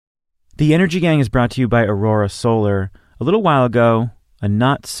The Energy Gang is brought to you by Aurora Solar. A little while ago, a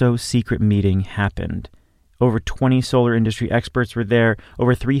not-so-secret meeting happened. Over 20 solar industry experts were there.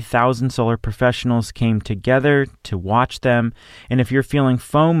 Over 3,000 solar professionals came together to watch them. And if you're feeling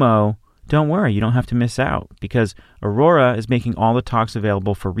FOMO, don't worry, you don't have to miss out, because Aurora is making all the talks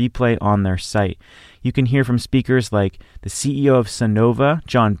available for replay on their site. You can hear from speakers like the CEO of Sonova,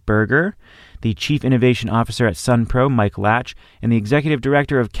 John Berger, the Chief Innovation Officer at SunPro, Mike Latch, and the Executive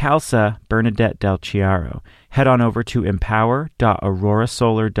Director of CALSA, Bernadette Del Chiaro. Head on over to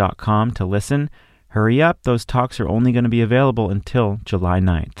empower.aurorasolar.com to listen. Hurry up, those talks are only going to be available until July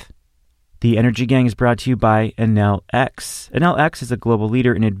 9th. The Energy Gang is brought to you by Enel X. Enel X is a global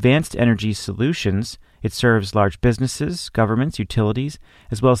leader in advanced energy solutions. It serves large businesses, governments, utilities,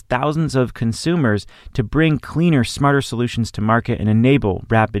 as well as thousands of consumers to bring cleaner, smarter solutions to market and enable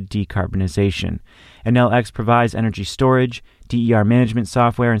rapid decarbonization. Enel X provides energy storage, DER management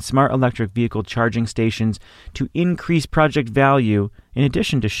software, and smart electric vehicle charging stations to increase project value in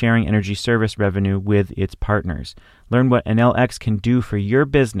addition to sharing energy service revenue with its partners. Learn what Enel X can do for your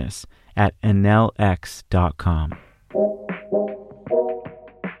business at enelx.com.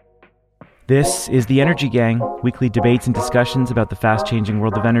 This is The Energy Gang, weekly debates and discussions about the fast-changing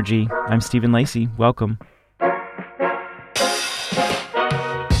world of energy. I'm Stephen Lacey. Welcome.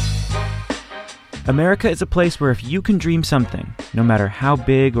 America is a place where if you can dream something, no matter how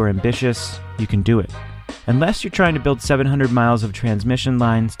big or ambitious, you can do it. Unless you're trying to build 700 miles of transmission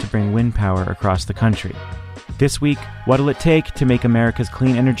lines to bring wind power across the country. This week, what'll it take to make America's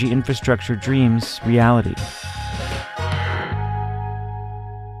clean energy infrastructure dreams reality?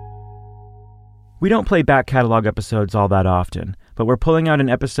 We don't play back catalog episodes all that often, but we're pulling out an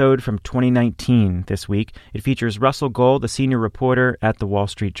episode from 2019 this week. It features Russell Gold, a senior reporter at the Wall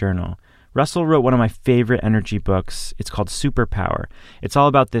Street Journal. Russell wrote one of my favorite energy books. It's called Superpower. It's all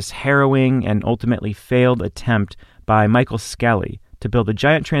about this harrowing and ultimately failed attempt by Michael Skelly to build a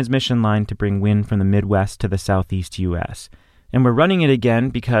giant transmission line to bring wind from the Midwest to the Southeast U.S. And we're running it again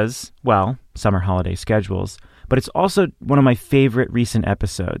because, well, summer holiday schedules. But it's also one of my favorite recent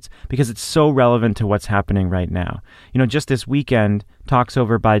episodes because it's so relevant to what's happening right now. You know, just this weekend, talks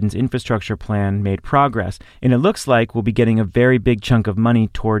over Biden's infrastructure plan made progress, and it looks like we'll be getting a very big chunk of money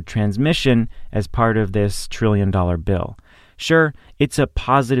toward transmission as part of this $1 trillion bill. Sure, it's a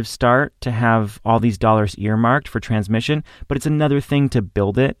positive start to have all these dollars earmarked for transmission, but it's another thing to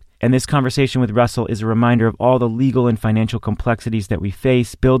build it. And this conversation with Russell is a reminder of all the legal and financial complexities that we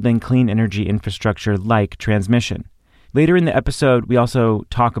face building clean energy infrastructure like transmission. Later in the episode, we also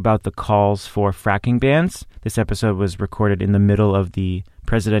talk about the calls for fracking bans. This episode was recorded in the middle of the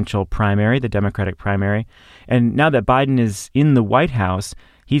presidential primary, the Democratic primary. And now that Biden is in the White House,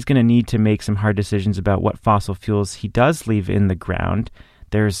 he's going to need to make some hard decisions about what fossil fuels he does leave in the ground.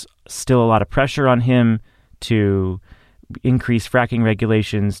 There's still a lot of pressure on him to increase fracking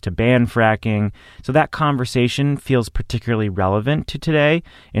regulations, to ban fracking. So that conversation feels particularly relevant to today,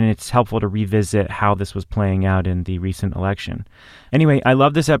 and it's helpful to revisit how this was playing out in the recent election. Anyway, I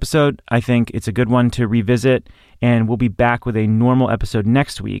love this episode. I think it's a good one to revisit, and we'll be back with a normal episode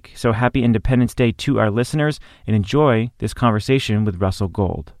next week. So happy Independence Day to our listeners, and enjoy this conversation with Russell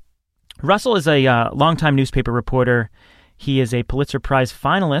Gold. Russell is a longtime newspaper reporter. He is a Pulitzer Prize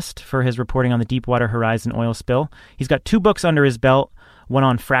finalist for his reporting on the Deepwater Horizon oil spill. He's got 2 books under his belt, one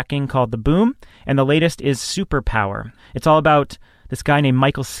on fracking called The Boom, and the latest is Superpower. It's all about this guy named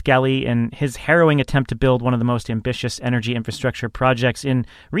Michael Skelly and his harrowing attempt to build one of the most ambitious energy infrastructure projects in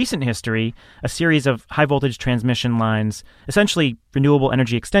recent history, a series of high-voltage transmission lines, essentially renewable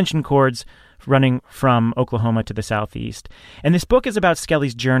energy extension cords running from Oklahoma to the southeast. And this book is about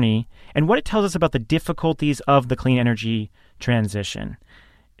Skelly's journey and what it tells us about the difficulties of the clean energy transition.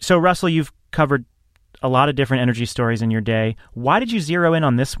 So, Russell, you've covered a lot of different energy stories in your day. Why did you zero in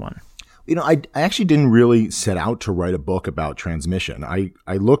on this one? You know, I actually didn't really set out to write a book about transmission. I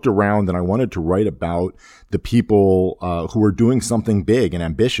looked around and I wanted to write about the people who were doing something big and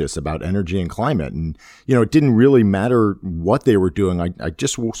ambitious about energy and climate. And, you know, it didn't really matter what they were doing. I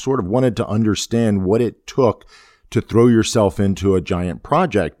just sort of wanted to understand what it took to throw yourself into a giant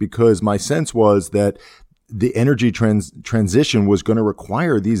project, because my sense was that the energy transition was going to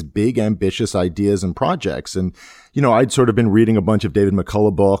require these big, ambitious ideas and projects. And, you know, I'd sort of been reading a bunch of David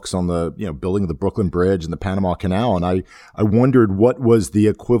McCullough books on the, you know, building of the Brooklyn Bridge and the Panama Canal. And I wondered what was the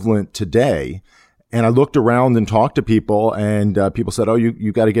equivalent today. And I looked around and talked to people, and people said, oh,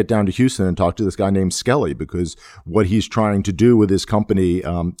 you got to get down to Houston and talk to this guy named Skelly, because what he's trying to do with his company,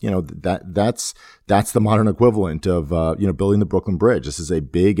 you know, that's the modern equivalent of, you know, building the Brooklyn Bridge. This is a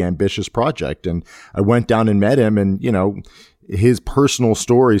big, ambitious project. And I went down and met him, and, you know, his personal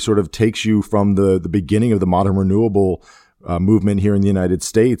story sort of takes you from the beginning of the modern renewable movement here in the United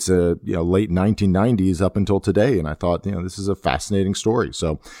States, late 1990s up until today. And I thought, this is a fascinating story.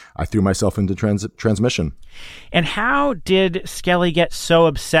 So I threw myself into transmission. And how did Skelly get so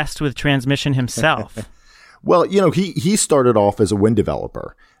obsessed with transmission himself? Well, he started off as a wind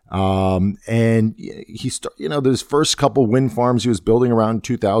developer. And those first couple wind farms he was building around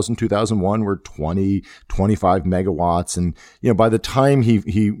 2000, 2001 were 20, 25 megawatts. And, by the time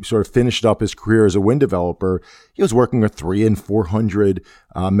he sort of finished up his career as a wind developer, he was working with 300 and 400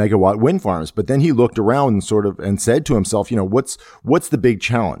 megawatt wind farms. But then he looked around and said to himself, what's the big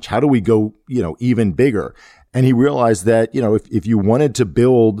challenge? How do we go, even bigger? And he realized that, if you wanted to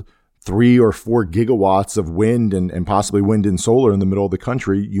build 3 or 4 gigawatts of wind and possibly wind and solar in the middle of the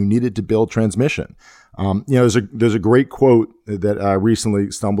country, you needed to build transmission. There's a great quote that I recently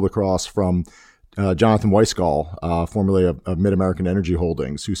stumbled across from Jonathan Weisgall, formerly of Mid-American Energy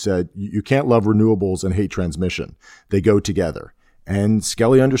Holdings, who said, "You can't love renewables and hate transmission. They go together." And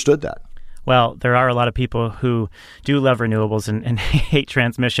Skelly understood that. Well, there are a lot of people who do love renewables and hate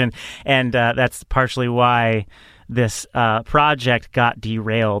transmission, and that's partially why this project got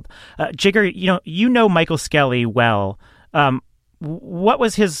derailed. Jigger, you know Michael Skelly well. What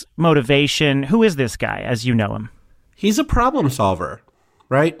was his motivation? Who is this guy, as you know him? He's a problem solver,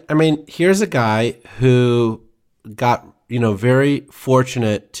 right? I mean, here's a guy who got, very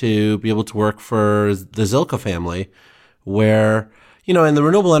fortunate to be able to work for the Zilka family, where, in the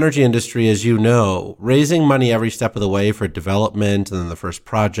renewable energy industry, as you know, raising money every step of the way for development and then the first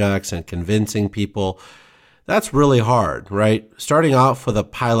projects and convincing people, that's really hard, right? Starting out with a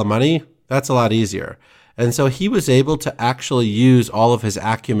pile of money, that's a lot easier. And so he was able to actually use all of his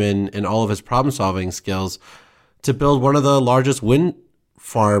acumen and all of his problem-solving skills to build one of the largest wind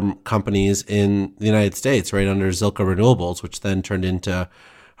farm companies in the United States, right, under Zilka Renewables, which then turned into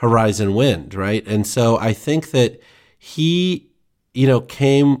Horizon Wind, right? And so I think that he,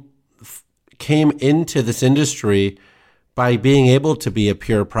 came into this industry by being able to be a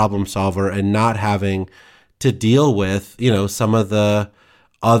pure problem solver and not having to deal with, some of the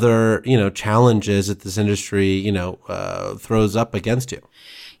other, challenges that this industry, throws up against you.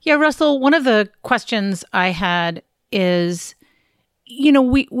 Yeah, Russell, one of the questions I had is,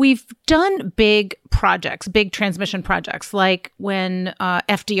 we've done big projects, big transmission projects, like when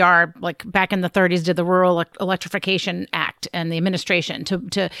FDR, like back in the 30s, did the Rural Electrification Act and the administration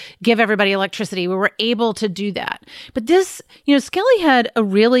to give everybody electricity. We were able to do that. But this, Skelly had a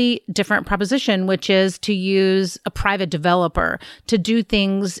really different proposition, which is to use a private developer to do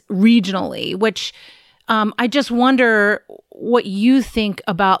things regionally, which I just wonder what you think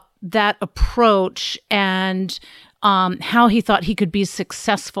about that approach and how he thought he could be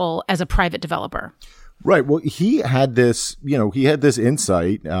successful as a private developer. Right. Well, he had this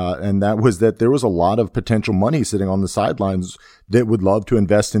insight, and that was that there was a lot of potential money sitting on the sidelines that would love to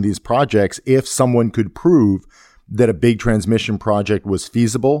invest in these projects if someone could prove that a big transmission project was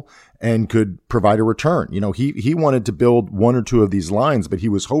feasible and could provide a return. He wanted to build 1 or 2 of these lines, but he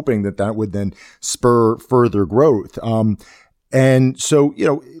was hoping that would then spur further growth. And so,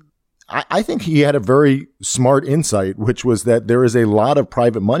 I think he had a very smart insight, which was that there is a lot of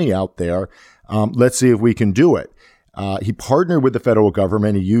private money out there. Let's see if we can do it. He partnered with the federal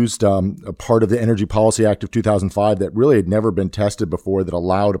government. He used a part of the Energy Policy Act of 2005 that really had never been tested before, that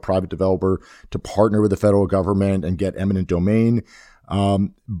allowed a private developer to partner with the federal government and get eminent domain.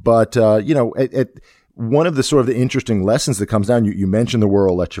 But one of the sort of the interesting lessons that comes down, you mentioned the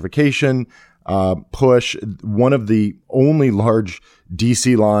rural electrification push. One of the only large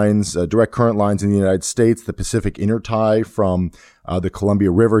DC lines, direct current lines in the United States, the Pacific Intertie from the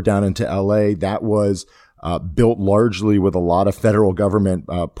Columbia River down into LA, that was built largely with a lot of federal government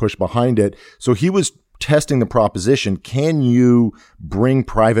push behind it. So he was testing the proposition, can you bring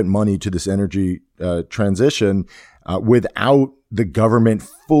private money to this energy transition without the government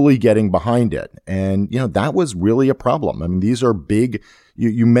fully getting behind it? And, that was really a problem. I mean, these are big,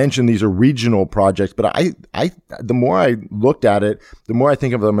 you mentioned these are regional projects, but the more I looked at it, the more I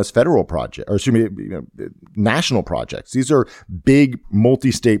think of them as federal projects, or excuse me, national projects. These are big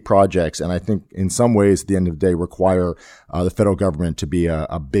multi-state projects. And I think in some ways, at the end of the day, require the federal government to be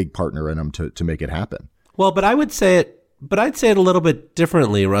a big partner in them to make it happen. Well, I'd say it a little bit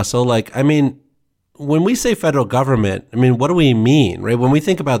differently, Russell. When we say federal government, what do we mean, right? When we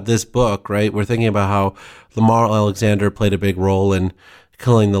think about this book, right, we're thinking about how Lamar Alexander played a big role in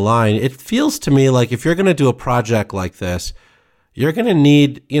killing the line. It feels to me like if you're going to do a project like this, you're going to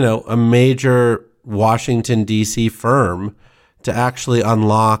need, a major Washington, D.C. firm to actually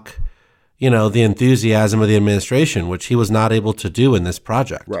unlock, the enthusiasm of the administration, which he was not able to do in this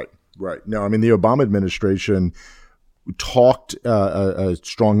project. Right. No, I mean, the Obama administration talked a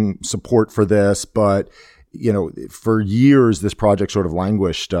strong support for this, but for years, this project sort of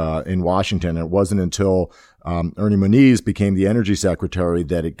languished in Washington. And it wasn't until Ernie Moniz became the energy secretary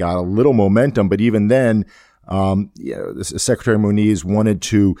that it got a little momentum. But even then, Secretary Moniz wanted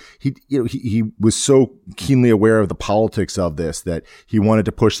to, he was so keenly aware of the politics of this that he wanted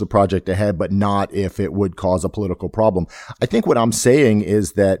to push the project ahead, but not if it would cause a political problem. I think what I'm saying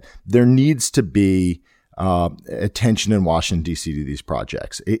is that there needs to be attention in Washington, D.C. to these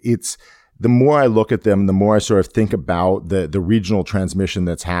projects. It's the more I look at them, the more I sort of think about the regional transmission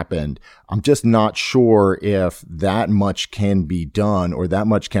that's happened. I'm just not sure if that much can be done or that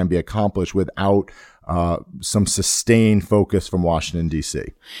much can be accomplished without some sustained focus from Washington, D.C.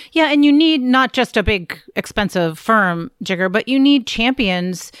 Yeah, and you need not just a big, expensive firm, Jigger, but you need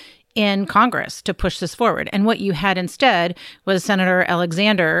champions in Congress to push this forward. And what you had instead was Senator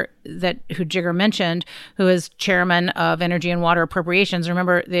Alexander, who Jigger mentioned, who is chairman of Energy and Water Appropriations.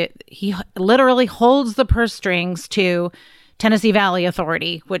 Remember, he literally holds the purse strings to Tennessee Valley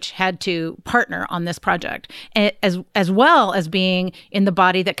Authority, which had to partner on this project, as well as being in the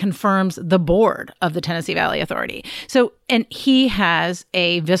body that confirms the board of the Tennessee Valley Authority. So, and he has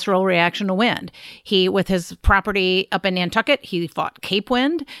a visceral reaction to wind. With his property up in Nantucket, he fought Cape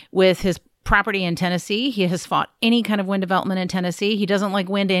Wind. With his property in Tennessee, he has fought any kind of wind development in Tennessee. He doesn't like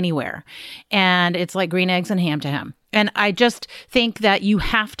wind anywhere. And it's like green eggs and ham to him. And I just think that you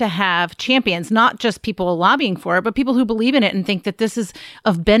have to have champions, not just people lobbying for it, but people who believe in it and think that this is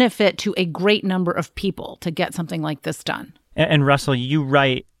of benefit to a great number of people to get something like this done. And Russell, you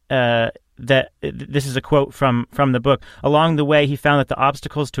write that this is a quote from the book. Along the way, he found that the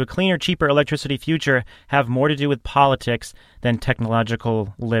obstacles to a cleaner, cheaper electricity future have more to do with politics than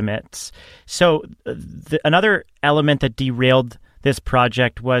technological limits. So another element that derailed this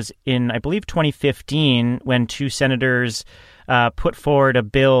project was in, I believe, 2015, when two senators put forward a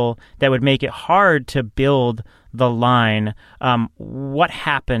bill that would make it hard to build the line. What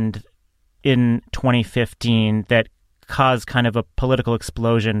happened in 2015 that caused kind of a political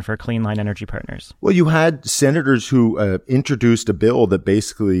explosion for Clean Line Energy Partners? Well, you had senators who introduced a bill that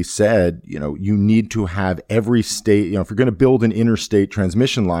basically said, you need to have every state, if you're going to build an interstate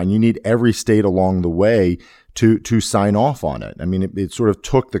transmission line, you need every state along the way to sign off on it. I mean, it sort of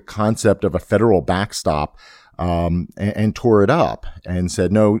took the concept of a federal backstop and tore it up and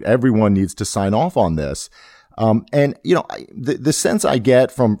said, no, everyone needs to sign off on this. The sense I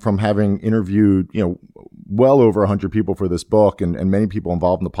get from having interviewed, well over 100 people for this book and many people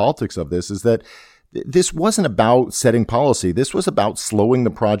involved in the politics of this is that this wasn't about setting policy. This was about slowing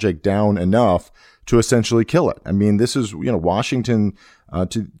the project down enough to essentially kill it. I mean, this is, Washington,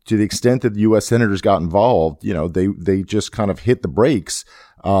 to the extent that the U.S. senators got involved, they just kind of hit the brakes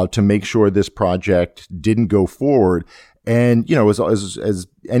to make sure this project didn't go forward. And, as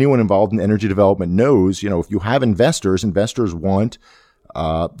anyone involved in energy development knows, if you have investors want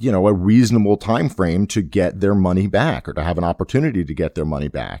a reasonable time frame to get their money back or to have an opportunity to get their money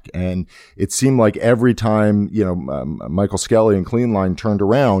back. And it seemed like every time, Michael Skelly and Clean Line turned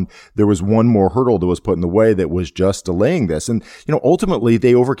around, there was one more hurdle that was put in the way that was just delaying this. And, ultimately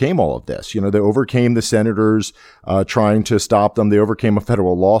they overcame all of this. They overcame the senators trying to stop them. They overcame a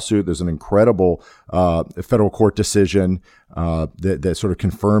federal lawsuit. There's an incredible federal court decision that sort of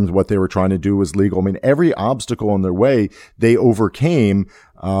confirmed what they were trying to do was legal. I mean, every obstacle in their way, they overcame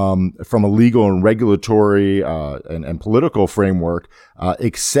from a legal and regulatory and political framework,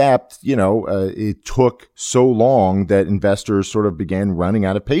 except, it took so long that investors sort of began running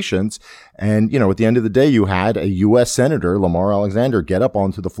out of patience. And, at the end of the day, you had a U.S. Senator, Lamar Alexander, get up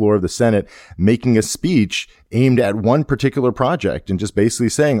onto the floor of the Senate making a speech aimed at one particular project and just basically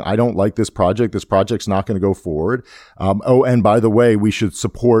saying, I don't like this project. This project's not going to go forward. And by the way, we should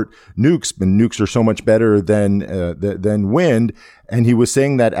support nukes, and nukes are so much better than wind. And he was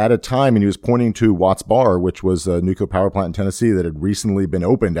saying that at a time, and he was pointing to Watts Bar, which was a nuclear power plant in Tennessee that had recently been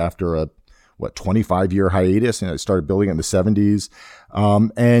opened after a 25-year hiatus, and it started building in the 70s.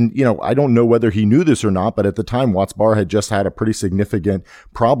 I don't know whether he knew this or not, but at the time, Watts Bar had just had a pretty significant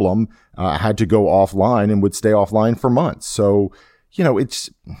problem, had to go offline and would stay offline for months. So,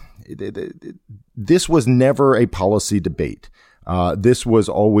 this was never a policy debate. This was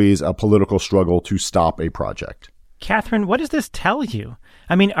always a political struggle to stop a project. Catherine, what does this tell you?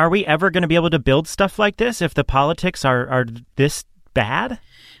 I mean, are we ever going to be able to build stuff like this if the politics are this bad?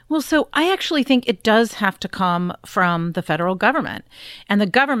 Well, so I actually think it does have to come from the federal government. And the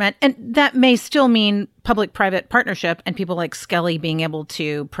government, and that may still mean public-private partnership and people like Skelly being able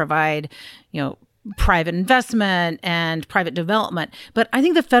to provide, private investment and private development. But I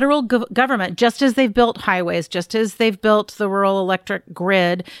think the federal government, just as they've built highways, just as they've built the rural electric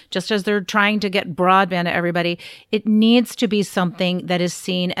grid, just as they're trying to get broadband to everybody, it needs to be something that is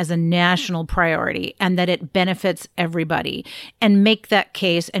seen as a national priority and that it benefits everybody, and make that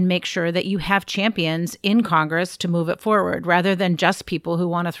case and make sure that you have champions in Congress to move it forward rather than just people who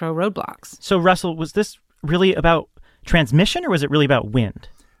want to throw roadblocks. So, Russell, was this really about transmission or was it really about wind?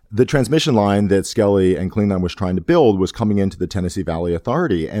 The transmission line that Skelly and Clean Line was trying to build was coming into the Tennessee Valley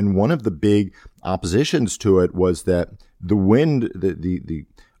Authority. And one of the big oppositions to it was that the wind, the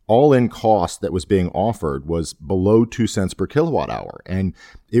all-in cost that was being offered was below 2 cents per kilowatt hour. And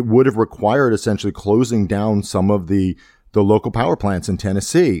it would have required essentially closing down some of the local power plants in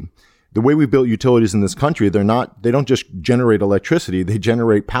Tennessee. The way we built utilities in this country, they don't just generate electricity, they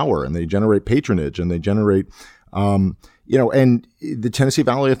generate power and they generate patronage and they generate, and the Tennessee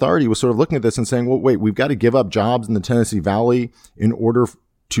Valley Authority was sort of looking at this and saying, well, wait, we've got to give up jobs in the Tennessee Valley in order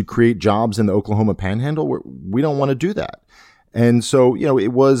to create jobs in the Oklahoma Panhandle. We don't want to do that. And so,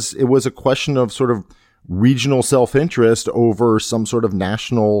 it was a question of sort of regional self-interest over some sort of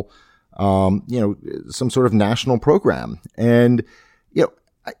national, program. And,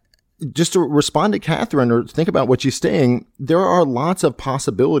 just to respond to Catherine or think about what she's saying, there are lots of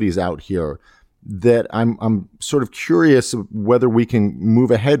possibilities out here that I'm sort of curious whether we can move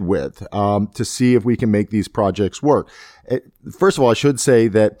ahead with to see if we can make these projects work. First of all, I should say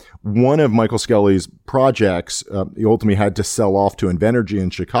that one of Michael Skelly's projects, he ultimately had to sell off to Invenergy in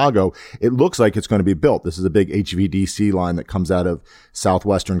Chicago. It looks like it's going to be built. This is a big HVDC line that comes out of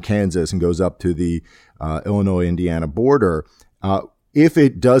southwestern Kansas and goes up to the Illinois-Indiana border. If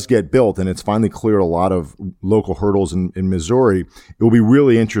it does get built and it's finally cleared a lot of local hurdles in Missouri, it will be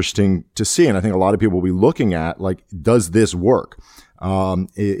really interesting to see. And I think a lot of people will be looking at, like, does this work?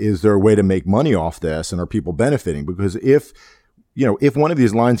 Is there a way to make money off this? And are people benefiting? Because if one of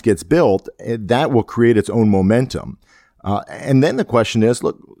these lines gets built, that will create its own momentum. And then the question is,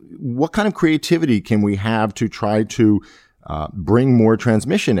 look, what kind of creativity can we have to try to bring more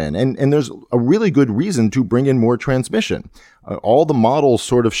transmission in? And there's a really good reason to bring in more transmission. All the models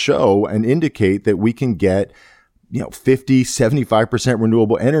sort of show and indicate that we can get, 50, 75%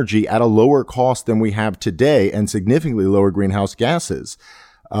 renewable energy at a lower cost than we have today and significantly lower greenhouse gases.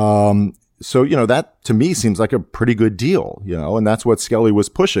 So, that to me seems like a pretty good deal, and that's what Skelly was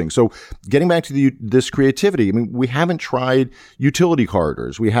pushing. So getting back to this creativity, I mean, we haven't tried utility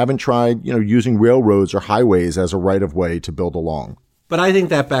corridors. We haven't tried, using railroads or highways as a right of way to build along. But I think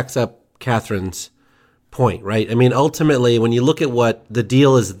that backs up Catherine's point, right? I mean, ultimately, when you look at what the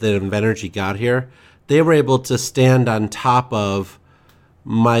deal is that Invenergy got here, they were able to stand on top of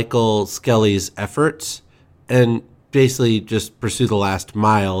Michael Skelly's efforts and basically just pursue the last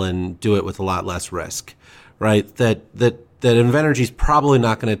mile and do it with a lot less risk, right? That Invenergy's probably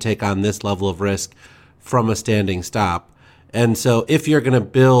not going to take on this level of risk from a standing stop. And so if you're going to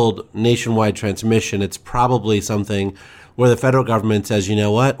build nationwide transmission, it's probably something where the federal government says, you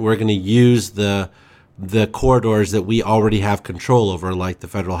know what, we're going to use the corridors that we already have control over, like the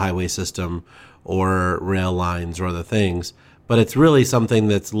federal highway system or rail lines or other things. But it's really something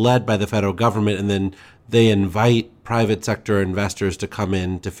that's led by the federal government, and then they invite private sector investors to come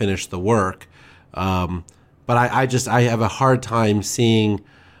in to finish the work. But I have a hard time seeing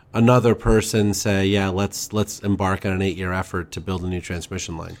another person say, yeah, let's embark on an 8-year effort to build a new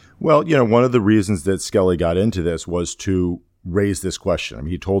transmission line. Well, one of the reasons that Skelly got into this was to raise this question. I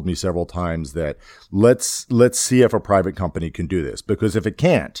mean, he told me several times that let's see if a private company can do this, because if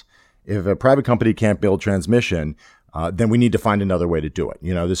a private company can't build transmission, then we need to find another way to do it.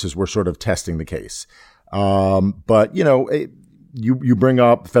 We're sort of testing the case. But you bring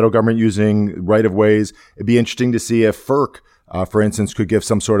up federal government using right of ways. It'd be interesting to see if FERC, for instance, could give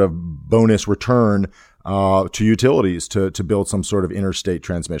some sort of bonus return to utilities to build some sort of interstate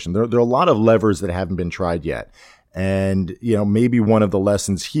transmission. There are a lot of levers that haven't been tried yet. And, maybe one of the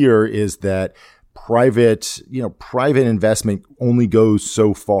lessons here is that private investment only goes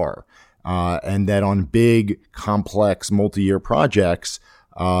so far. And that on big, complex, multi-year projects,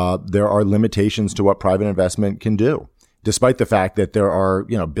 there are limitations to what private investment can do, despite the fact that there are,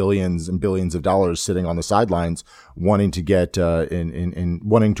 billions and billions of dollars sitting on the sidelines wanting to get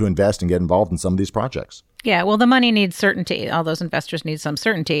wanting to invest and get involved in some of these projects. Yeah, well, the money needs certainty. All those investors need some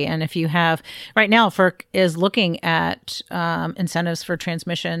certainty. And if you have, right now, FERC is looking at incentives for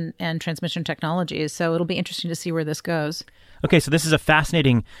transmission and transmission technologies. So it'll be interesting to see where this goes. Okay, so this is a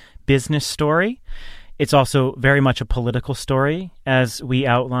fascinating business story. It's also very much a political story, as we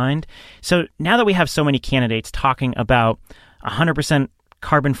outlined. So now that we have so many candidates talking about 100%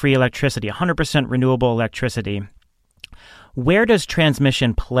 carbon-free electricity, 100% renewable electricity, where does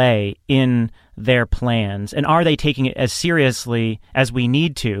transmission play in their plans? And are they taking it as seriously as we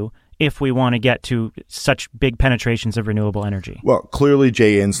need to if we want to get to such big penetrations of renewable energy? Well, clearly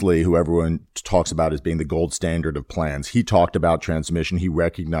Jay Inslee, who everyone talks about as being the gold standard of plans, he talked about transmission. He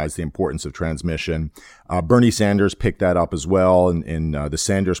recognized the importance of transmission. Bernie Sanders picked that up as well. In the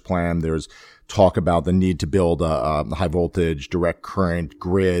Sanders plan, there's talk about the need to build a high voltage, direct current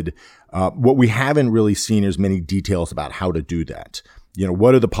grid. What we haven't really seen is many details about how to do that.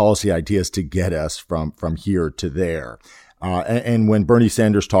 What are the policy ideas to get us from here to there? And when Bernie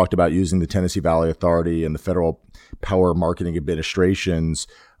Sanders talked about using the Tennessee Valley Authority and the Federal Power Marketing Administrations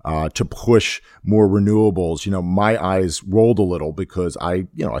to push more renewables, my eyes rolled a little because I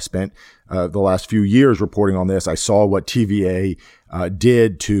spent the last few years reporting on this. I saw what TVA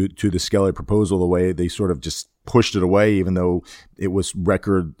did to the Skelly proposal, the way they sort of just pushed it away, even though it was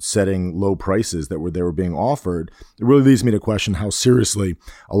record-setting low prices that they were being offered. It really leads me to question how seriously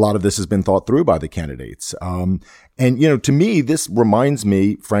a lot of this has been thought through by the candidates. And to me, this reminds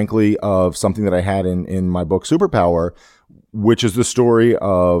me, frankly, of something that I had in my book Superpower, which is the story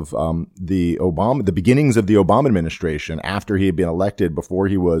of the beginnings of the Obama administration after he had been elected, before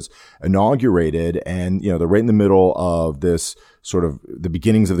he was inaugurated. And, they're right in the middle of this sort of the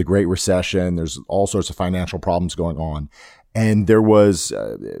beginnings of the Great Recession. There's all sorts of financial problems going on. And there was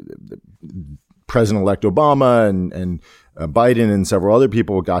President-elect Obama and Biden and several other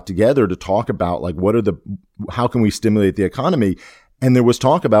people got together to talk about how can we stimulate the economy? And there was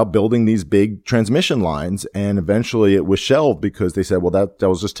talk about building these big transmission lines, and eventually it was shelved because they said, well, that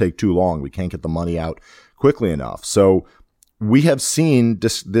will just take too long. We can't get the money out quickly enough. So we have seen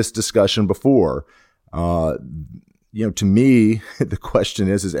this discussion before. To me, the question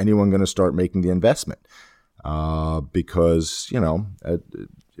is anyone going to start making the investment? Because,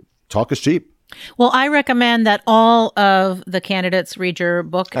 talk is cheap. Well, I recommend that all of the candidates read your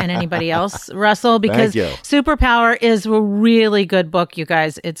book and anybody else, Russell, because Superpower is a really good book, you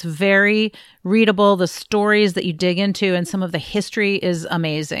guys. It's very readable. The stories that you dig into and some of the history is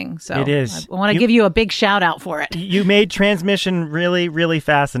amazing. So it is. I want to give you a big shout out for it. You made transmission really, really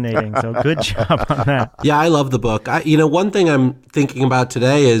fascinating. So good job on that. Yeah, I love the book. One thing I'm thinking about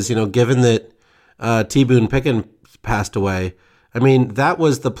today is, given that T. Boone Pickens passed away, that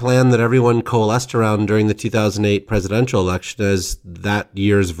was the plan that everyone coalesced around during the 2008 presidential election as that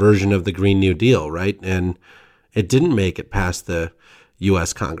year's version of the Green New Deal, right? And it didn't make it past the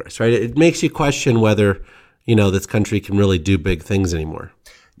U.S. Congress, right? It makes you question whether, this country can really do big things anymore.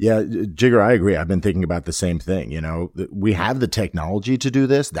 Yeah, Jigger, I agree. I've been thinking about the same thing. We have the technology to do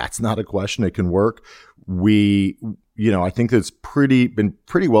this. That's not a question. It can work. I think it's been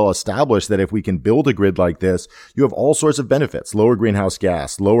pretty well established that if we can build a grid like this, you have all sorts of benefits: lower greenhouse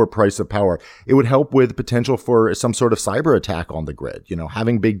gas, lower price of power. It would help with potential for some sort of cyber attack on the grid.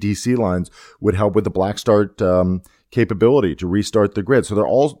 Having big DC lines would help with the black start capability to restart the grid.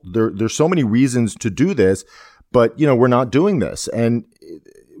 So there's so many reasons to do this, but we're not doing this. And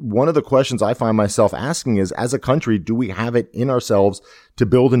one of the questions I find myself asking is, as a country, do we have it in ourselves to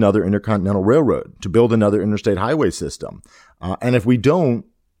build another intercontinental railroad, to build another interstate highway system? And if we don't,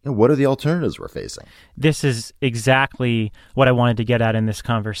 what are the alternatives we're facing? This is exactly what I wanted to get at in this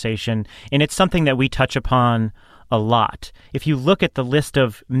conversation. And it's something that we touch upon a lot. If you look at the list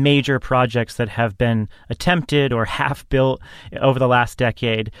of major projects that have been attempted or half built over the last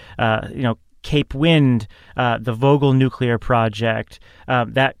decade, Cape Wind, the Vogtle nuclear project,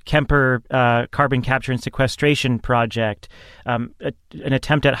 that Kemper carbon capture and sequestration project, an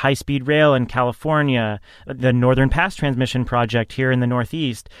attempt at high-speed rail in California, the Northern Pass transmission project here in the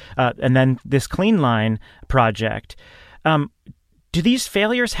Northeast, and then this Clean Line project. Do these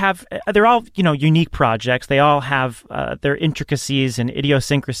failures they're all, unique projects. They all have their intricacies and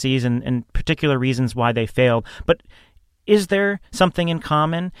idiosyncrasies and particular reasons why they failed. But is there something in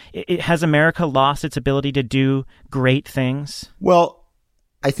common? Has America lost its ability to do great things? Well,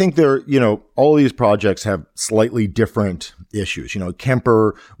 I think all these projects have slightly different issues.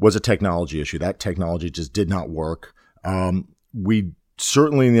 Kemper was a technology issue. That technology just did not work. We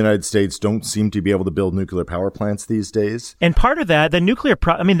certainly in the United States don't seem to be able to build nuclear power plants these days. And part of that, the nuclear,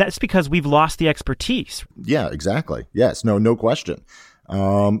 that's because we've lost the expertise. Yeah, exactly. Yes, no question.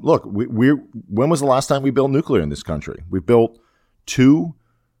 Look, when was the last time we built nuclear in this country? We built 2,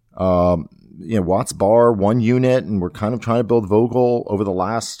 Watts Bar, 1 unit, and we're kind of trying to build Vogtle over the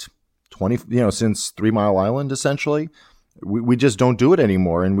last 20, since 3 Mile Island, essentially. We just don't do it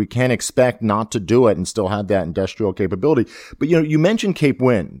anymore, and we can't expect not to do it and still have that industrial capability. But, you mentioned Cape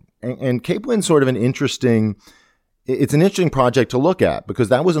Wind, and Cape Wind's sort of an interesting project to look at, because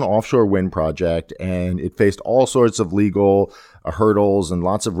that was an offshore wind project, and it faced all sorts of legal hurdles, and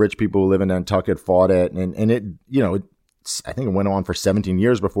lots of rich people who live in Nantucket fought it. And it, I think it went on for 17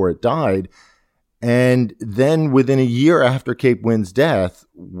 years before it died. And then within a year after Cape Wind's death,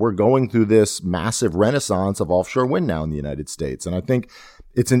 we're going through this massive renaissance of offshore wind now in the United States. And I think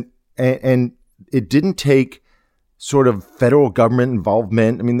and it didn't take sort of federal government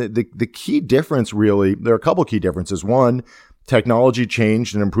involvement. I mean, the key difference, really, there are a couple of key differences. One, technology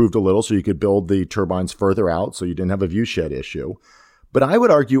changed and improved a little, so you could build the turbines further out, so you didn't have a view shed issue. But I would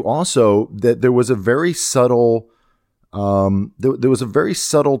argue also that there was a very subtle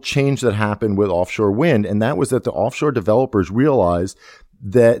change that happened with offshore wind, and that was that the offshore developers realized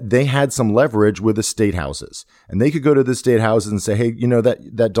that they had some leverage with the state houses, and they could go to the state houses and say, hey,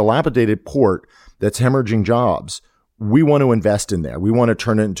 that dilapidated port that's hemorrhaging jobs, we want to invest in there. We want to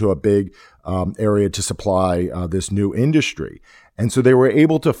turn it into a big area to supply this new industry. And so they were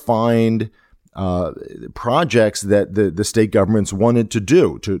able to find projects that the state governments wanted to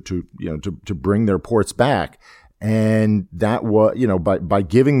do to bring their ports back. And that was, by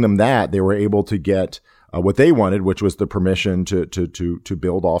giving them that, they were able to get what they wanted, which was the permission to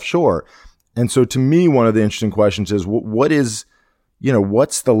build offshore. And so to me, one of the interesting questions is,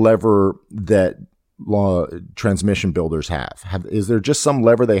 what's the lever that transmission builders have? Is there just some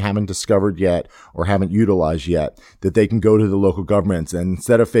lever they haven't discovered yet or haven't utilized yet that they can go to the local governments and,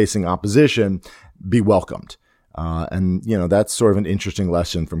 instead of facing opposition, be welcomed? And that's sort of an interesting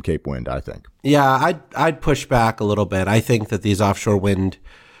lesson from Cape Wind, I think. Yeah, I'd push back a little bit. I think that these offshore wind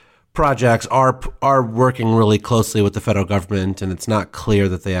projects are working really closely with the federal government, and it's not clear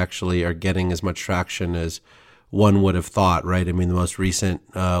that they actually are getting as much traction as one would have thought, right? I mean, the most recent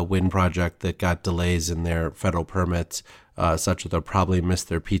wind project that got delays in their federal permits, such that they'll probably miss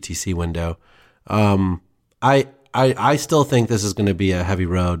their PTC window. I still think this is going to be a heavy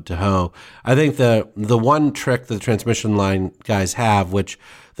road to hoe. I think the one trick that the transmission line guys have, which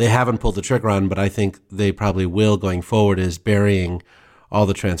they haven't pulled the trigger on, but I think they probably will going forward, is burying all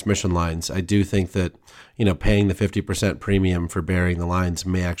the transmission lines. I do think that, paying the 50% premium for burying the lines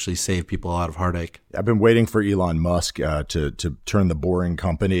may actually save people a lot of heartache. I've been waiting for Elon Musk to turn the Boring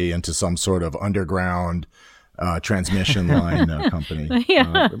Company into some sort of underground transmission line company.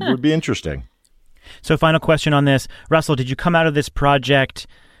 Yeah. It would be interesting. So final question on this. Russell, did you come out of this project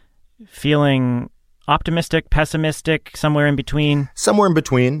feeling optimistic, pessimistic, somewhere in between? Somewhere in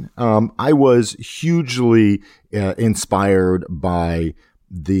between. I was hugely inspired by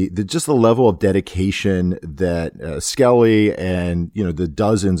the level of dedication that Skelly and the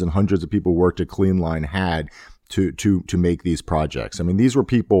dozens and hundreds of people who worked at Clean Line had to make these projects. I mean, these were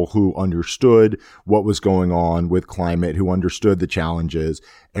people who understood what was going on with climate, who understood the challenges,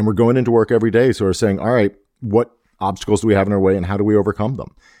 and were going into work every day sort of saying, all right, what obstacles do we have in our way and how do we overcome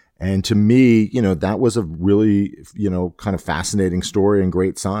them? And to me, that was a really, kind of fascinating story and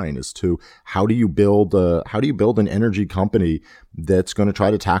great sign as to how do you build an energy company that's going to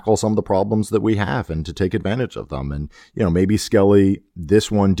try to tackle some of the problems that we have and to take advantage of them. And, maybe Skelly, this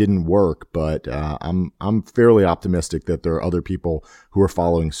one didn't work, but I'm fairly optimistic that there are other people who are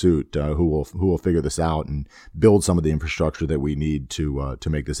following suit, who will figure this out and build some of the infrastructure that we need to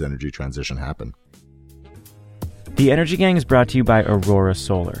make this energy transition happen. The Energy Gang is brought to you by Aurora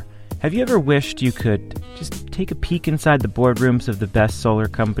Solar. Have you ever wished you could just take a peek inside the boardrooms of the best solar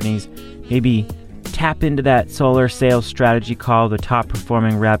companies? Maybe tap into that solar sales strategy call, the top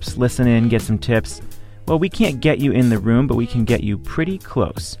performing reps, listen in, get some tips? Well, we can't get you in the room, but we can get you pretty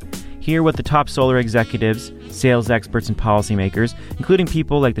close. Hear what the top solar executives, sales experts, and policymakers, including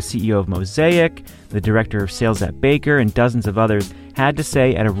people like the CEO of Mosaic, the director of sales at Baker, and dozens of others, had to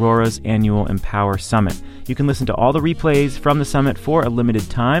say at Aurora's annual Empower Summit. You can listen to all the replays from the summit for a limited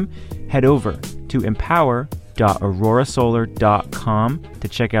time. Head over to empower.aurorasolar.com to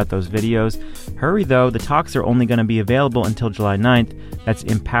check out those videos. Hurry though, the talks are only going to be available until July 9th. That's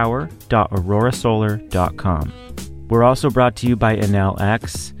empower.aurorasolar.com. We're also brought to you by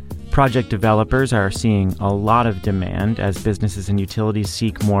EnelX. Project developers are seeing a lot of demand as businesses and utilities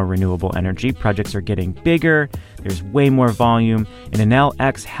seek more renewable energy. Projects are getting bigger, there's way more volume, and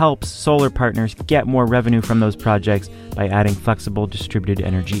EnelX helps solar partners get more revenue from those projects by adding flexible distributed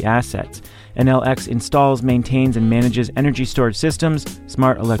energy assets. EnelX installs, maintains, and manages energy storage systems,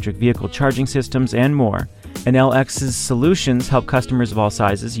 smart electric vehicle charging systems, and more. EnelX's solutions help customers of all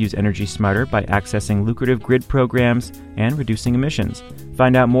sizes use energy smarter by accessing lucrative grid programs and reducing emissions.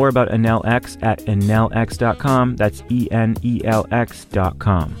 Find out more about EnelX at enelx.com. That's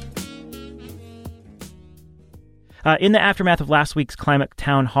ENELX.com. In the aftermath of last week's climate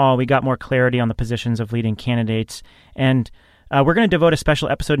town hall, we got more clarity on the positions of leading candidates, and we're going to devote a special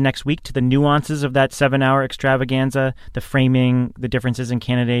episode next week to the nuances of that 7-hour extravaganza, the framing, the differences in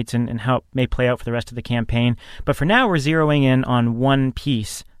candidates, and how it may play out for the rest of the campaign. But for now, we're zeroing in on one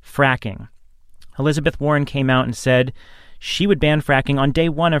piece, fracking. Elizabeth Warren came out and said she would ban fracking on day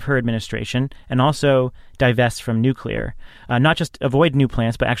one of her administration and also divest from nuclear. Not just avoid new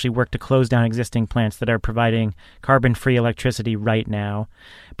plants, but actually work to close down existing plants that are providing carbon-free electricity right now.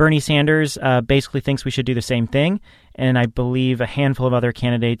 Bernie Sanders basically thinks we should do the same thing, and I believe a handful of other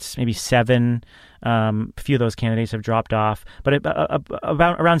candidates, maybe 7, a few of those candidates have dropped off, but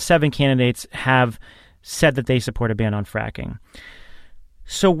around 7 candidates have said that they support a ban on fracking.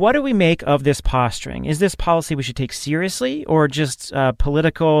 So what do we make of this posturing? Is this policy we should take seriously or just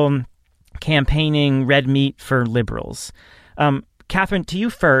political campaigning red meat for liberals? Catherine, to you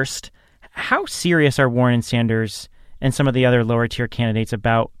first, how serious are Warren and Sanders and some of the other lower tier candidates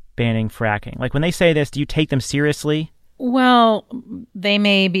about banning fracking? Like when they say this, do you take them seriously? Well, they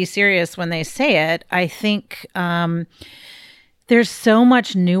may be serious when they say it. I think there's so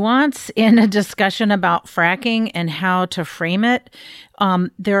much nuance in a discussion about fracking and how to frame it.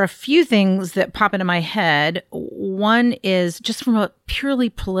 There are a few things that pop into my head. One is just from a purely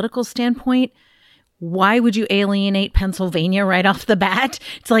political standpoint, why would you alienate Pennsylvania right off the bat?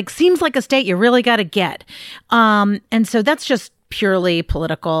 It's like, seems like a state you really got to get. And so that's just purely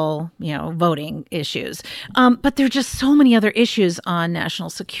political, voting issues. But there are just so many other issues on national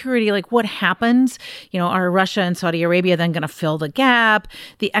security. Like what happens? Are Russia and Saudi Arabia then going to fill the gap?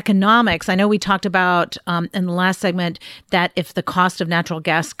 The economics. I know we talked about in the last segment that if the cost of natural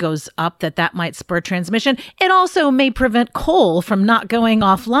gas goes up, that might spur transmission. It also may prevent coal from not going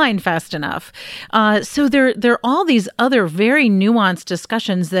offline fast enough. So there are all these other very nuanced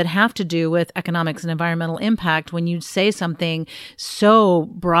discussions that have to do with economics and environmental impact when you say something so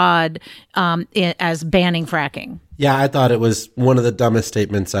broad as banning fracking. Yeah, I thought it was one of the dumbest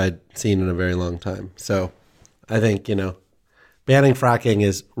statements I'd seen in a very long time. So I think, banning fracking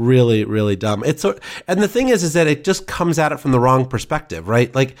is really, really dumb. And the thing is that it just comes at it from the wrong perspective,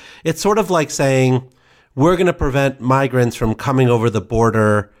 right? Like it's sort of like saying we're going to prevent migrants from coming over the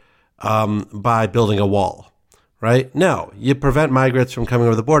border by building a wall. Right? No, you prevent migrants from coming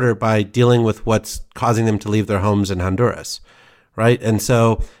over the border by dealing with what's causing them to leave their homes in Honduras. Right? And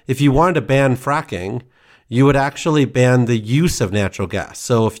so if you wanted to ban fracking, you would actually ban the use of natural gas.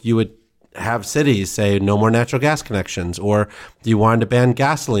 So if you would have cities say no more natural gas connections, or you wanted to ban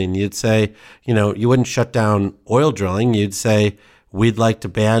gasoline, you'd say, you wouldn't shut down oil drilling. You'd say, we'd like to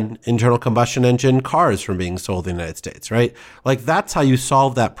ban internal combustion engine cars from being sold in the United States, right? Like that's how you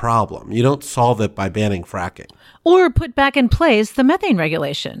solve that problem. You don't solve it by banning fracking. Or put back in place the methane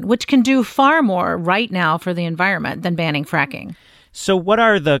regulation, which can do far more right now for the environment than banning fracking. So what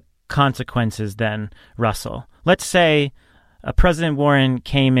are the consequences then, Russell? Let's say President Warren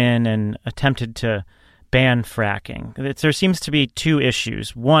came in and attempted to ban fracking. There seems to be 2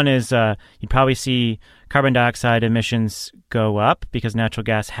 issues. One is you'd probably see carbon dioxide emissions go up because natural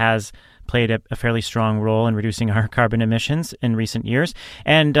gas has played a fairly strong role in reducing our carbon emissions in recent years.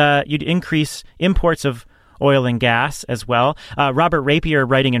 And you'd increase imports of oil and gas as well. Robert Rapier,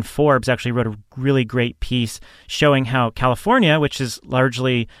 writing in Forbes, actually wrote a really great piece showing how California, which has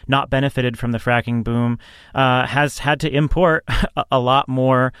largely not benefited from the fracking boom, has had to import a lot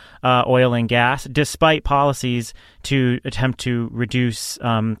more oil and gas, despite policies to attempt to reduce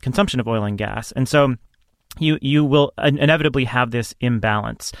consumption of oil and gas. And so you will inevitably have this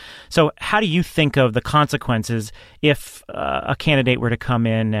imbalance. So how do you think of the consequences if a candidate were to come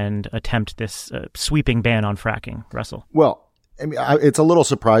in and attempt this sweeping ban on fracking, Russell? Well, I mean, it's a little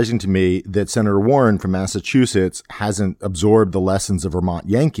surprising to me that Senator Warren from Massachusetts hasn't absorbed the lessons of Vermont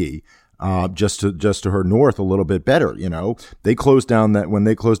Yankee just to her north a little bit better. They closed down when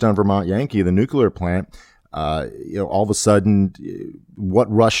they closed down Vermont Yankee, the nuclear plant. All of a sudden, what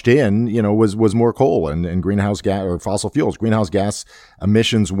rushed in, was more coal and greenhouse gas or fossil fuels. Greenhouse gas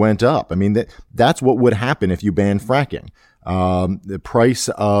emissions went up. I mean, that's what would happen if you banned fracking. The price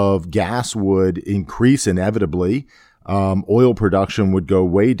of gas would increase inevitably. Oil production would go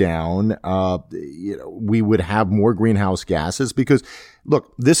way down. We would have more greenhouse gases because,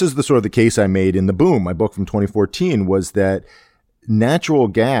 look, this is the case I made in The Boom. My book from 2014 was that natural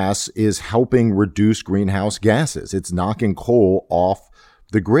gas is helping reduce greenhouse gases. It's knocking coal off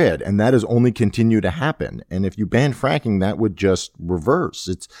the grid, and that has only continued to happen. And if you ban fracking, that would just reverse.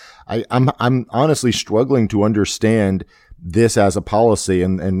 I'm honestly struggling to understand this as a policy.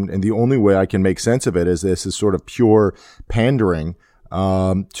 And the only way I can make sense of it is this is sort of pure pandering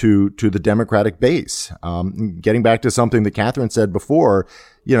to the Democratic base. Getting back to something that Catherine said before,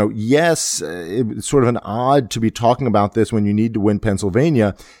 yes, it's sort of an odd to be talking about this when you need to win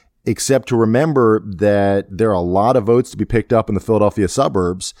Pennsylvania, except to remember that there are a lot of votes to be picked up in the Philadelphia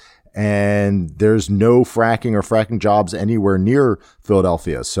suburbs, and there's no fracking or fracking jobs anywhere near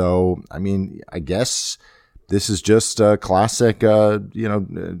Philadelphia. So, I mean, I guess this is just a classic, trying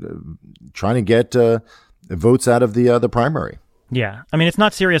to get votes out of the primary. Yeah. I mean, it's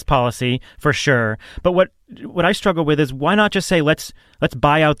not serious policy for sure. But what I struggle with is why not just say, let's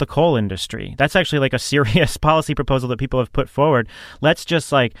buy out the coal industry? That's actually like a serious policy proposal that people have put forward. Let's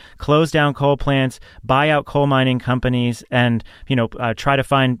just close down coal plants, buy out coal mining companies, and, try to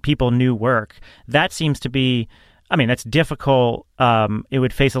find people new work. That seems to be, I mean, that's difficult. It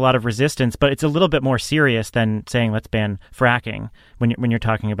would face a lot of resistance, but it's a little bit more serious than saying let's ban fracking when you're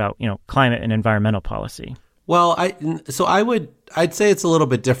talking about, climate and environmental policy. Well, I'd say it's a little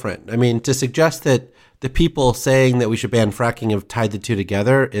bit different. I mean, to suggest that the people saying that we should ban fracking have tied the two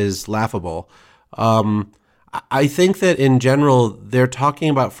together is laughable. I think that in general, they're talking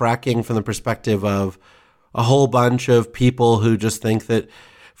about fracking from the perspective of a whole bunch of people who just think that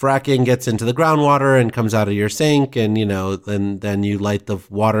fracking gets into the groundwater and comes out of your sink, and then you light the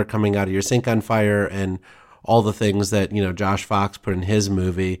water coming out of your sink on fire, and all the things that Josh Fox put in his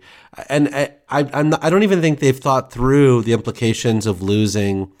movie. And I don't even think they've thought through the implications of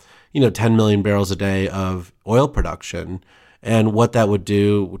losing 10 million barrels a day of oil production and what that would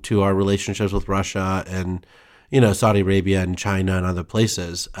do to our relationships with Russia and Saudi Arabia and China and other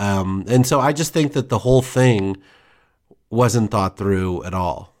places. And so I just think that the whole thing wasn't thought through at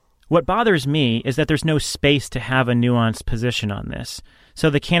all. What bothers me is that there's no space to have a nuanced position on this. So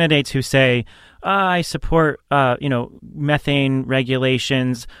the candidates who say, I support, methane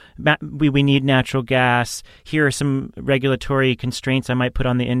regulations, we need natural gas, here are some regulatory constraints I might put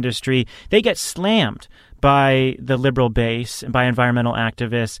on the industry, they get slammed by the liberal base and by environmental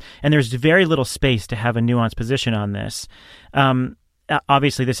activists, and there's very little space to have a nuanced position on this.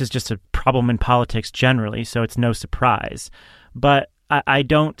 Obviously, this is just a problem in politics generally, so it's no surprise. But I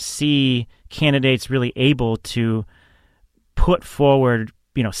don't see candidates really able to put forward,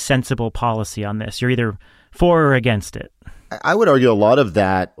 sensible policy on this. You're either for or against it. I would argue a lot of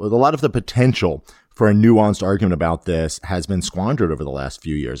the potential for a nuanced argument about this has been squandered over the last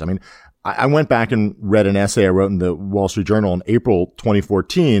few years. I mean, I went back and read an essay I wrote in the Wall Street Journal in April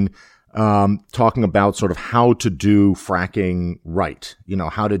 2014, talking about sort of how to do fracking right,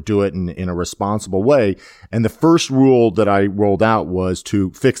 how to do it in a responsible way. And the first rule that I rolled out was to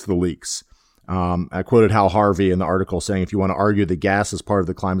fix the leaks. I quoted Hal Harvey in the article saying, if you want to argue that gas is part of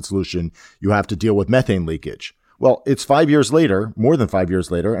the climate solution, you have to deal with methane leakage. Well, it's 5 years later, more than 5 years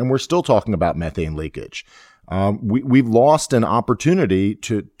later, and we're still talking about methane leakage. We've lost an opportunity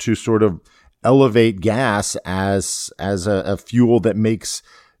to sort of elevate gas as a fuel that makes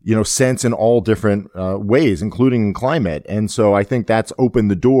sense in all different ways, including in climate. And so I think that's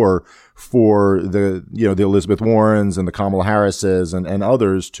opened the door for the Elizabeth Warrens and the Kamala Harrises and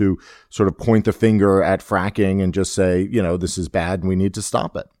others to sort of point the finger at fracking and just say, this is bad and we need to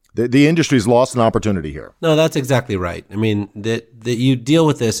stop it. The industry's lost an opportunity here. No, that's exactly right. I mean, that you deal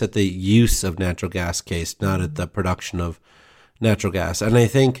with this at the use of natural gas case, not at the production of natural gas. And I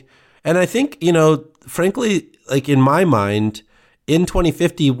think, frankly, in my mind, in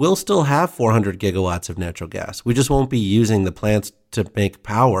 2050, we'll still have 400 gigawatts of natural gas. We just won't be using the plants to make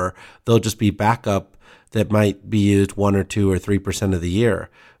power. They'll just be backup that might be used 1 or 2 or 3% of the year.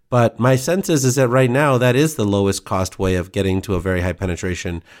 But my sense is that right now, that is the lowest cost way of getting to a very high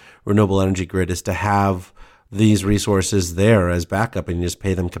penetration renewable energy grid, is to have these resources there as backup and you just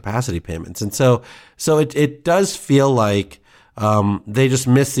pay them capacity payments. And so it does feel like they just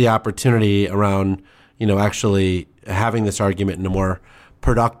missed the opportunity around, actually having this argument in a more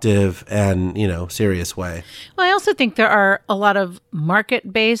productive and, serious way. Well, I also think there are a lot of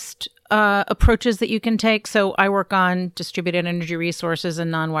market-based approaches that you can take. So I work on distributed energy resources and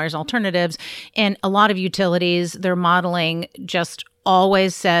non-wires alternatives, and a lot of utilities, their modeling just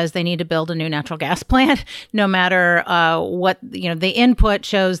always says they need to build a new natural gas plant, no matter what, the input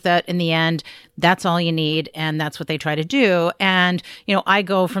shows that in the end, that's all you need. And that's what they try to do. And, I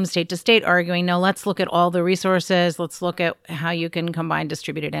go from state to state arguing, no, let's look at all the resources. Let's look at how you can combine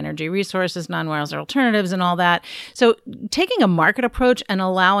distributed energy resources, non-wires alternatives, and all that. So taking a market approach and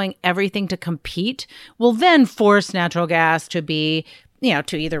allowing everything to compete will then force natural gas to be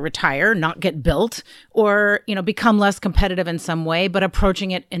to either retire, not get built, or, become less competitive in some way. But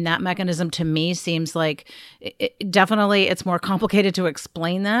approaching it in that mechanism to me seems like definitely it's more complicated to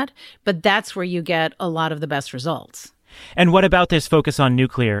explain that. But that's where you get a lot of the best results. And what about this focus on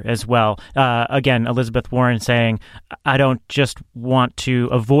nuclear as well? Again, Elizabeth Warren saying, I don't just want to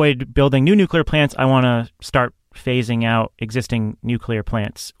avoid building new nuclear plants. I want to start phasing out existing nuclear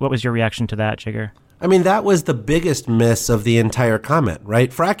plants. What was your reaction to that, Jigger? I mean, that was the biggest miss of the entire comment,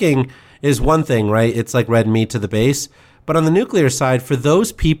 right? Fracking is one thing, right? It's like red meat to the base. But on the nuclear side, for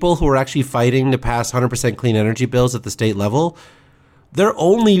those people who are actually fighting to pass 100% clean energy bills at the state level, they're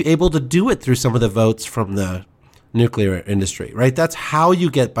only able to do it through some of the votes from the nuclear industry, right? That's how you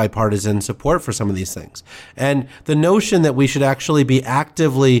get bipartisan support for some of these things. And the notion that we should actually be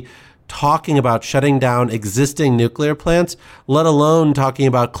actively talking about shutting down existing nuclear plants, let alone talking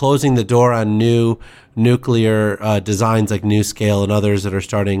about closing the door on new nuclear designs like NuScale and others that are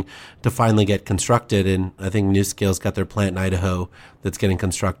starting to finally get constructed. And I think NuScale's got their plant in Idaho that's getting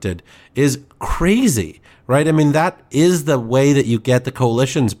constructed, is crazy, right? I mean, that is the way that you get the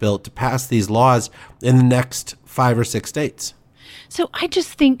coalitions built to pass these laws in the next 5 or 6 states. So I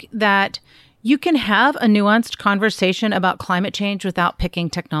just think that you can have a nuanced conversation about climate change without picking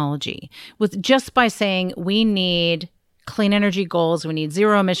technology, with just by saying we need clean energy goals, we need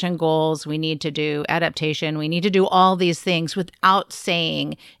zero emission goals, we need to do adaptation, we need to do all these things without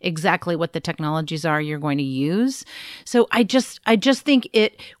saying exactly what the technologies are you're going to use. So I just think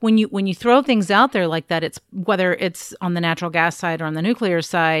when you throw things out there like that, it's whether it's on the natural gas side or on the nuclear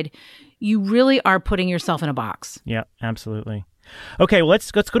side, you really are putting yourself in a box. Yeah, absolutely. Okay, well,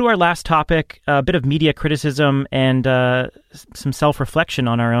 let's go to our last topic, a bit of media criticism and some self-reflection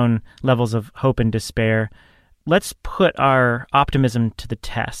on our own levels of hope and despair. Let's put our optimism to the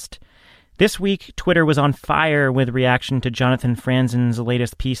test. This week, Twitter was on fire with reaction to Jonathan Franzen's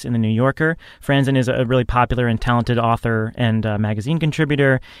latest piece in The New Yorker. Franzen is a really popular and talented author and magazine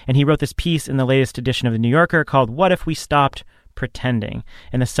contributor, and he wrote this piece in the latest edition of The New Yorker called What If We Stopped Pretending?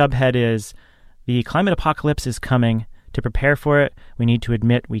 And the subhead is, The Climate Apocalypse is Coming. To prepare for it, we need to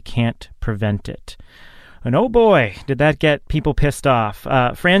admit we can't prevent it. And oh boy, did that get people pissed off.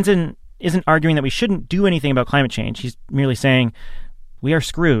 Franzen isn't arguing that we shouldn't do anything about climate change. He's merely saying we are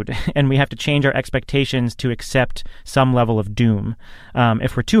screwed and we have to change our expectations to accept some level of doom.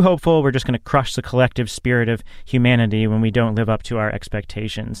 If we're too hopeful, we're just going to crush the collective spirit of humanity when we don't live up to our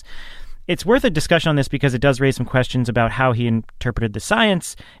expectations. It's worth a discussion on this because it does raise some questions about how he interpreted the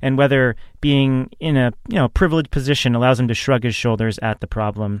science and whether being in a privileged position allows him to shrug his shoulders at the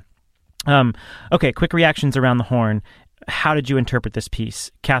problem. Okay, quick reactions around the horn. How did you interpret this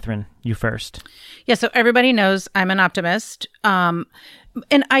piece? Catherine, you first. Yeah, so everybody knows I'm an optimist.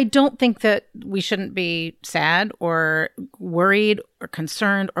 And I don't think that we shouldn't be sad or worried or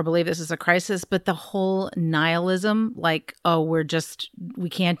concerned or believe this is a crisis, but the whole nihilism, like, oh, we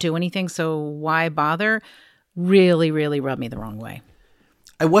can't do anything, so why bother, really, really rubbed me the wrong way.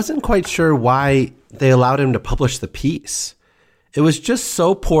 I wasn't quite sure why they allowed him to publish the piece. It was just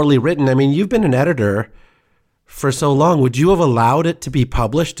so poorly written. I mean, you've been an editor for so long. Would you have allowed it to be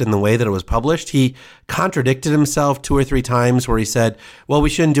published in the way that it was published? He contradicted himself 2 or 3 times where he said, well, we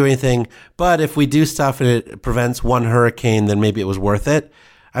shouldn't do anything, but if we do stuff and it prevents one hurricane, then maybe it was worth it.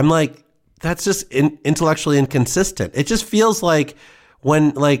 I'm like, that's just intellectually inconsistent. It just feels like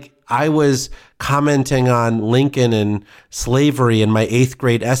when I was commenting on Lincoln and slavery in my 8th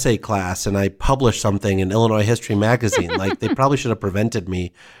grade essay class and I published something in Illinois History Magazine, they probably should have prevented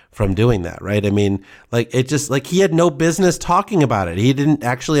me from doing that, right? I mean, he had no business talking about it. He didn't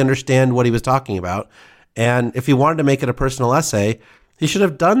actually understand what he was talking about. And if he wanted to make it a personal essay, he should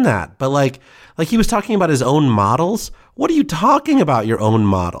have done that. But like he was talking about his own models. What are you talking about, your own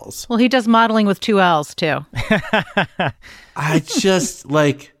models? Well, he does modeling with 2 L's too. I just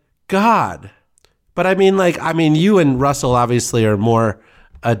God. But I mean, you and Russell obviously are more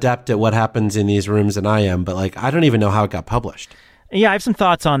adept at what happens in these rooms than I am. But I don't even know how it got published. Yeah, I have some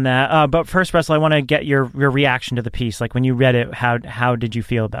thoughts on that. But first, Russell, I want to get your reaction to the piece. When you read it, how did you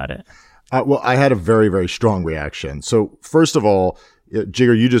feel about it? Well, I had a very, very strong reaction. So first of all,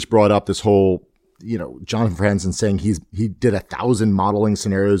 Jigger, you just brought up this whole, Jonathan Franzen saying he did 1,000 modeling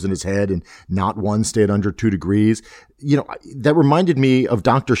scenarios in his head and not one stayed under 2 degrees. That reminded me of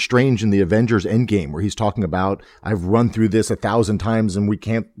Doctor Strange in the Avengers Endgame, where he's talking about, I've run through this 1,000 times and we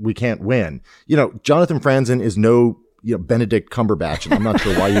can't win. Jonathan Franzen is no Benedict Cumberbatch, and I'm not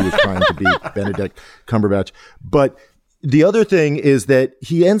sure why he was trying to be Benedict Cumberbatch. But the other thing is that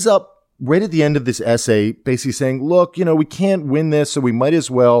he ends up right at the end of this essay, basically saying, look, we can't win this, so we might as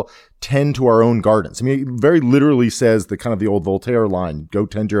well tend to our own gardens. I mean, it very literally says the kind of the old Voltaire line, go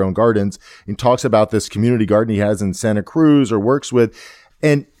tend to your own gardens, and talks about this community garden he has in Santa Cruz or works with.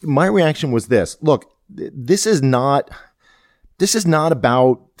 And my reaction was this: look, this is not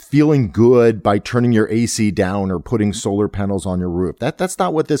about feeling good by turning your AC down or putting solar panels on your roof. That's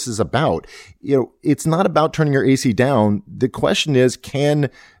not what this is about. It's not about turning your AC down. The question is,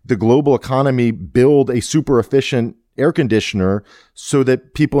 can the global economy build a super efficient air conditioner so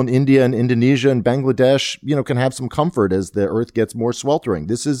that people in India and Indonesia and Bangladesh, can have some comfort as the earth gets more sweltering?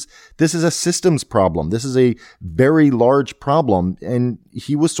 This is a systems problem. This is a very large problem. And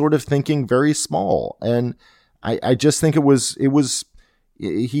he was sort of thinking very small. And I just think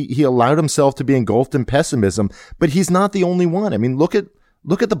he allowed himself to be engulfed in pessimism, but he's not the only one. I mean, look at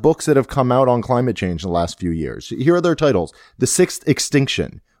the books that have come out on climate change in the last few years. Here are their titles: The Sixth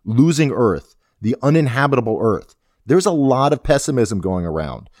Extinction, Losing Earth, The Uninhabitable Earth. There's a lot of pessimism going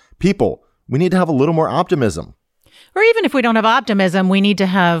around. People, we need to have a little more optimism. Or even if we don't have optimism, we need to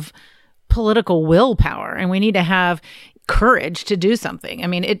have political willpower, and we need to have courage to do something. I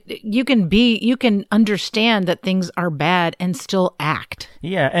mean, you can understand that things are bad and still act.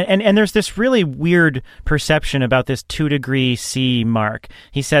 Yeah, and there's this really weird perception about this 2 degree C mark.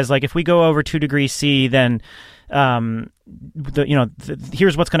 He says, like, if we go over 2 degrees C, then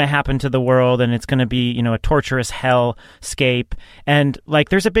here's what's going to happen to the world, and it's going to be, a torturous hellscape. And like,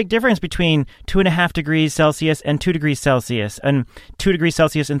 there's a big difference between 2.5 degrees Celsius and 2 degrees Celsius, and 2 degrees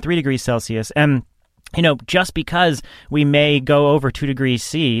Celsius and 3 degrees Celsius. And just because we may go over 2 degrees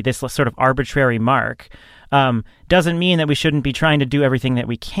C, this sort of arbitrary mark, doesn't mean that we shouldn't be trying to do everything that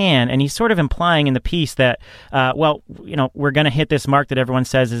we can. And he's sort of implying in the piece that, we're going to hit this mark that everyone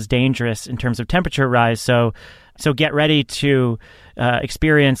says is dangerous in terms of temperature rise. So get ready to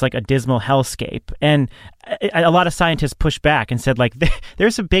experience like a dismal hellscape. And a lot of scientists pushed back and said, like,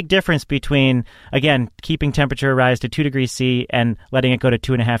 there's a big difference between, again, keeping temperature rise to 2 degrees C and letting it go to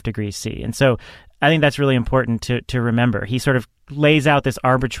 2.5 degrees C. And so I think that's really important to remember. He sort of lays out this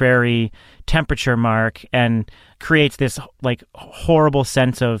arbitrary temperature mark and creates this like horrible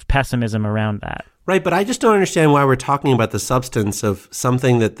sense of pessimism around that. Right, but I just don't understand why we're talking about the substance of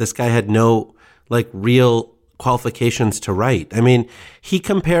something that this guy had no like real qualifications to write. I mean, he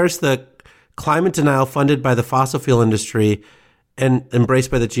compares the climate denial funded by the fossil fuel industry and embraced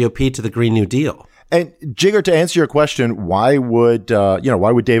by the GOP to the Green New Deal. And Jigger, to answer your question, why would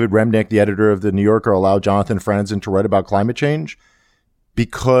David Remnick, the editor of the New Yorker, allow Jonathan Franzen to write about climate change?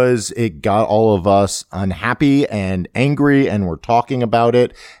 Because it got all of us unhappy and angry, and we're talking about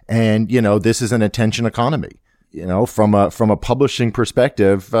it. And, this is an attention economy. From a publishing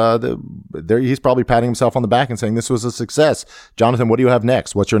perspective, he's probably patting himself on the back and saying this was a success. Jonathan, what do you have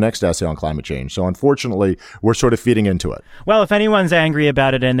next? What's your next essay on climate change? So unfortunately, we're sort of feeding into it. Well, if anyone's angry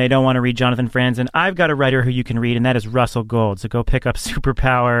about it and they don't want to read Jonathan Franzen, I've got a writer who you can read, and that is Russell Gold. So go pick up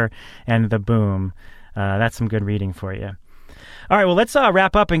Superpower and The Boom. That's some good reading for you. All right, well, let's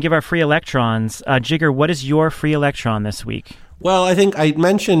wrap up and give our free electrons. Jigger, what is your free electron this week? Well, I think I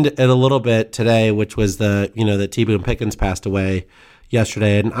mentioned it a little bit today, which was that T. Boone Pickens passed away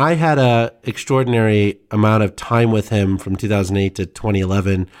yesterday. And I had a extraordinary amount of time with him from 2008 to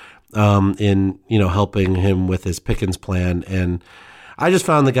 2011 in helping him with his Pickens plan. And I just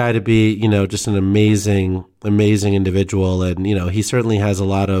found the guy to be, just an amazing, amazing individual. And, he certainly has a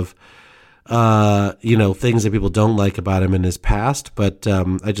lot of things that people don't like about him in his past, but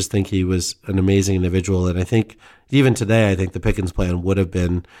I just think he was an amazing individual. And I think even today, I think the Pickens plan would have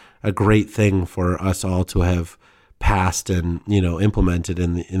been a great thing for us all to have passed and, implemented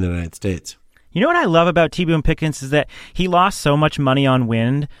in the United States. You know what I love about T. Boone Pickens is that he lost so much money on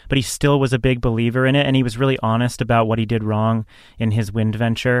wind, but he still was a big believer in it, and he was really honest about what he did wrong in his wind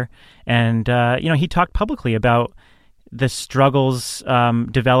venture. And, he talked publicly about the struggles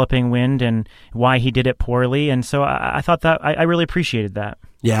developing wind and why he did it poorly. And so I thought that I really appreciated that.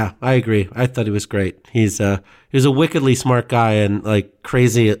 Yeah, I agree. I thought he was great. He's a wickedly smart guy and like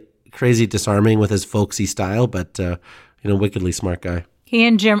crazy disarming with his folksy style, but wickedly smart guy. He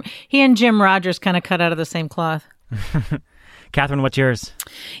and Jim Rogers kind of cut out of the same cloth. Catherine, what's yours?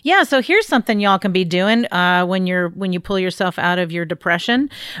 Yeah, so here's something y'all can be doing when you pull yourself out of your depression.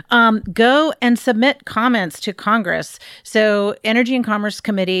 Go and submit comments to Congress. So Energy and Commerce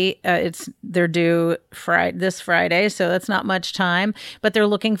Committee, they're due this Friday, so that's not much time, but they're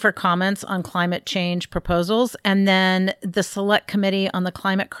looking for comments on climate change proposals. And then the Select Committee on the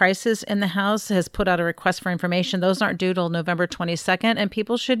Climate Crisis in the House has put out a request for information. Those aren't due till November 22nd, and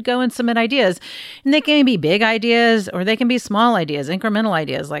people should go and submit ideas. And they can be big ideas or they can be small small ideas, incremental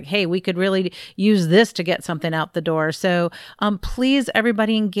ideas, like, hey, we could really use this to get something out the door. So please,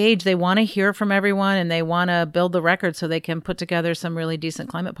 everybody engage. They want to hear from everyone, and they want to build the record so they can put together some really decent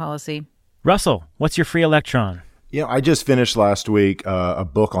climate policy. Russell, what's your free electron? I just finished last week a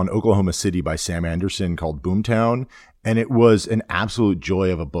book on Oklahoma City by Sam Anderson called Boomtown, and it was an absolute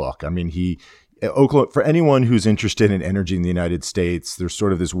joy of a book. I mean, for anyone who's interested in energy in the United States, there's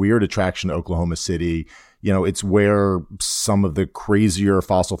sort of this weird attraction to Oklahoma City. It's where some of the crazier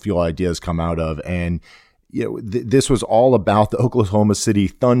fossil fuel ideas come out of. And, this was all about the Oklahoma City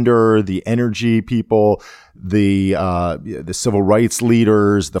Thunder, the energy people, the civil rights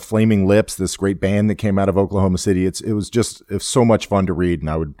leaders, the Flaming Lips, this great band that came out of Oklahoma City. It was so much fun to read, and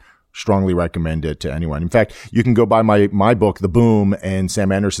I would strongly recommend it to anyone. In fact, you can go buy my book, The Boom, and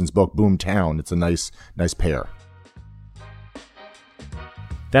Sam Anderson's book, Boomtown. It's a nice pair.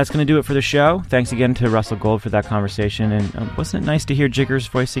 That's going to do it for the show. Thanks again to Russell Gold for that conversation. And wasn't it nice to hear Jigger's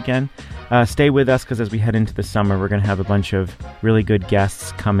voice again? Stay with us, because as we head into the summer, we're going to have a bunch of really good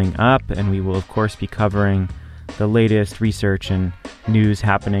guests coming up. And we will, of course, be covering the latest research and news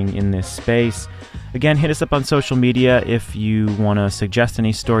happening in this space. Again, hit us up on social media if you want to suggest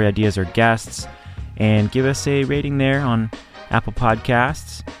any story ideas or guests. And give us a rating there on Apple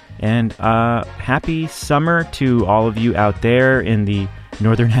Podcasts. And happy summer to all of you out there in the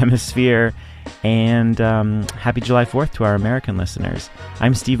Northern Hemisphere, and happy July 4th to our American listeners.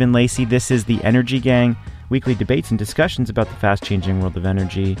 I'm Stephen Lacey. This is The Energy Gang, weekly debates and discussions about the fast-changing world of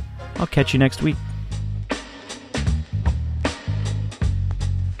energy. I'll catch you next week.